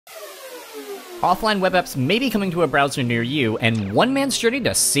Offline web apps may be coming to a browser near you, and one man's journey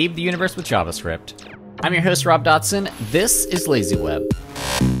to save the universe with JavaScript. I'm your host, Rob Dotson. This is LazyWeb.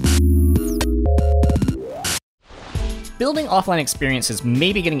 Building offline experiences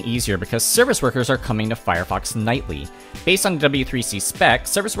may be getting easier because service workers are coming to Firefox Nightly. Based on the W3C spec,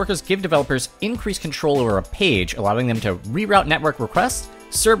 service workers give developers increased control over a page, allowing them to reroute network requests,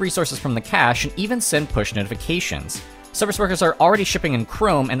 serve resources from the cache, and even send push notifications. Service workers are already shipping in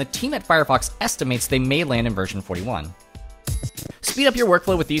Chrome, and the team at Firefox estimates they may land in version 41. Speed up your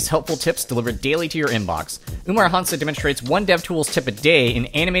workflow with these helpful tips delivered daily to your inbox. Umar Hansa demonstrates one DevTools tip a day in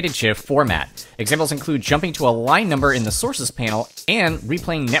animated GIF format. Examples include jumping to a line number in the sources panel and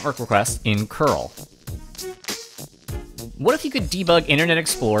replaying network requests in curl. What if you could debug Internet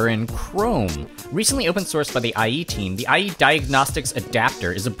Explorer in Chrome? Recently open sourced by the IE team, the IE Diagnostics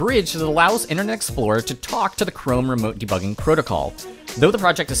Adapter is a bridge that allows Internet Explorer to talk to the Chrome remote debugging protocol. Though the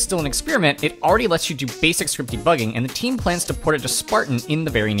project is still an experiment, it already lets you do basic script debugging, and the team plans to port it to Spartan in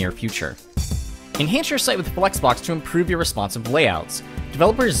the very near future. Enhance your site with Flexbox to improve your responsive layouts.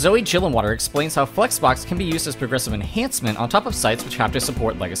 Developer Zoe Gillenwater explains how Flexbox can be used as progressive enhancement on top of sites which have to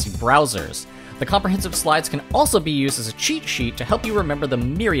support legacy browsers. The comprehensive slides can also be used as a cheat sheet to help you remember the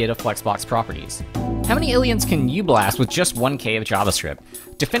myriad of Flexbox properties. How many aliens can you blast with just 1K of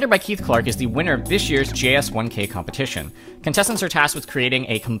JavaScript? Defender by Keith Clark is the winner of this year's JS 1K competition. Contestants are tasked with creating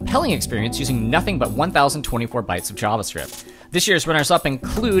a compelling experience using nothing but 1024 bytes of JavaScript. This year's runners-up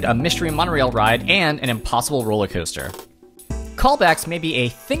include a mystery monorail ride and an impossible roller coaster. Callbacks may be a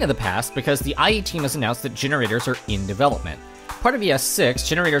thing of the past because the IE team has announced that generators are in development. Part of ES6,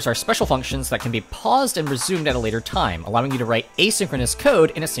 generators are special functions that can be paused and resumed at a later time, allowing you to write asynchronous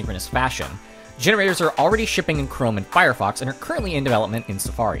code in a synchronous fashion. Generators are already shipping in Chrome and Firefox and are currently in development in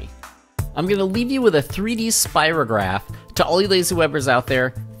Safari. I'm going to leave you with a 3D spirograph. To all you lazy webbers out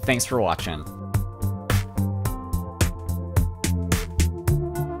there, thanks for watching.